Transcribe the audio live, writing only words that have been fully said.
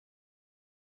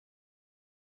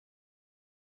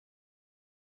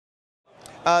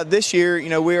This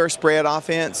year, we are a spread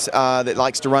offense that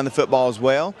likes to run the football as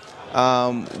well.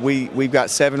 We've got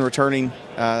 7 returning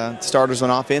starters on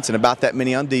offense and about that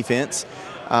many on defense.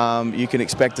 You can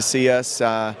expect to see us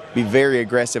be very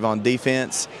aggressive on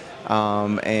defense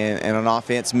and on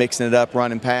offense, mixing it up,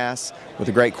 run and pass, with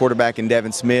a great quarterback in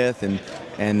Devin Smith and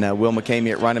Will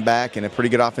McKamey at running back, and a pretty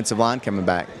good offensive line coming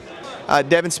back.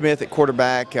 Devin Smith at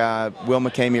quarterback, Will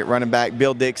McKamey at running back,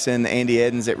 Bill Dixon, Andy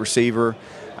Edens at receiver,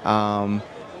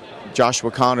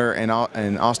 Joshua Connor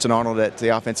and Austin Arnold at the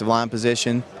offensive line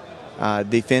position.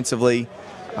 Defensively,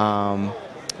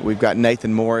 we've got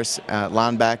Nathan Morris,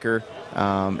 linebacker,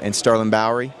 and Sterling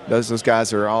Bowery. Those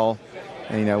guys are all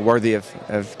worthy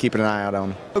of keeping an eye out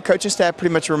on. The coaching staff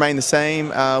pretty much remained the same.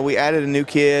 We added a new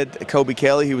kid, Kobe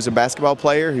Kelly, who was a basketball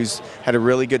player who's had a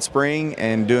really good spring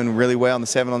and doing really well in the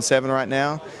 7-on-7 right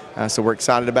now. So we're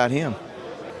excited about him.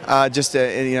 Just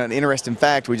an interesting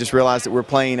fact, we just realized that we're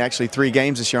playing actually 3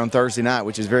 games this year on Thursday night,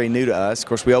 which is very new to us. Of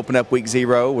course, we open up week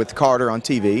 0 with Carter on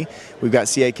TV. We've got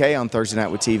CAK on Thursday night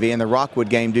with TV, and the Rockwood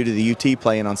game, due to the UT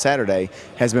playing on Saturday,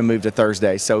 has been moved to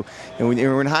Thursday. So when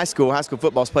we're in high school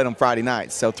football is played on Friday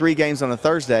nights. So 3 games on a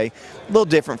Thursday, a little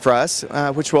different for us,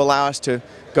 which will allow us to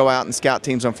go out and scout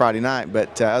teams on Friday night.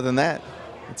 But other than that,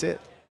 that's it.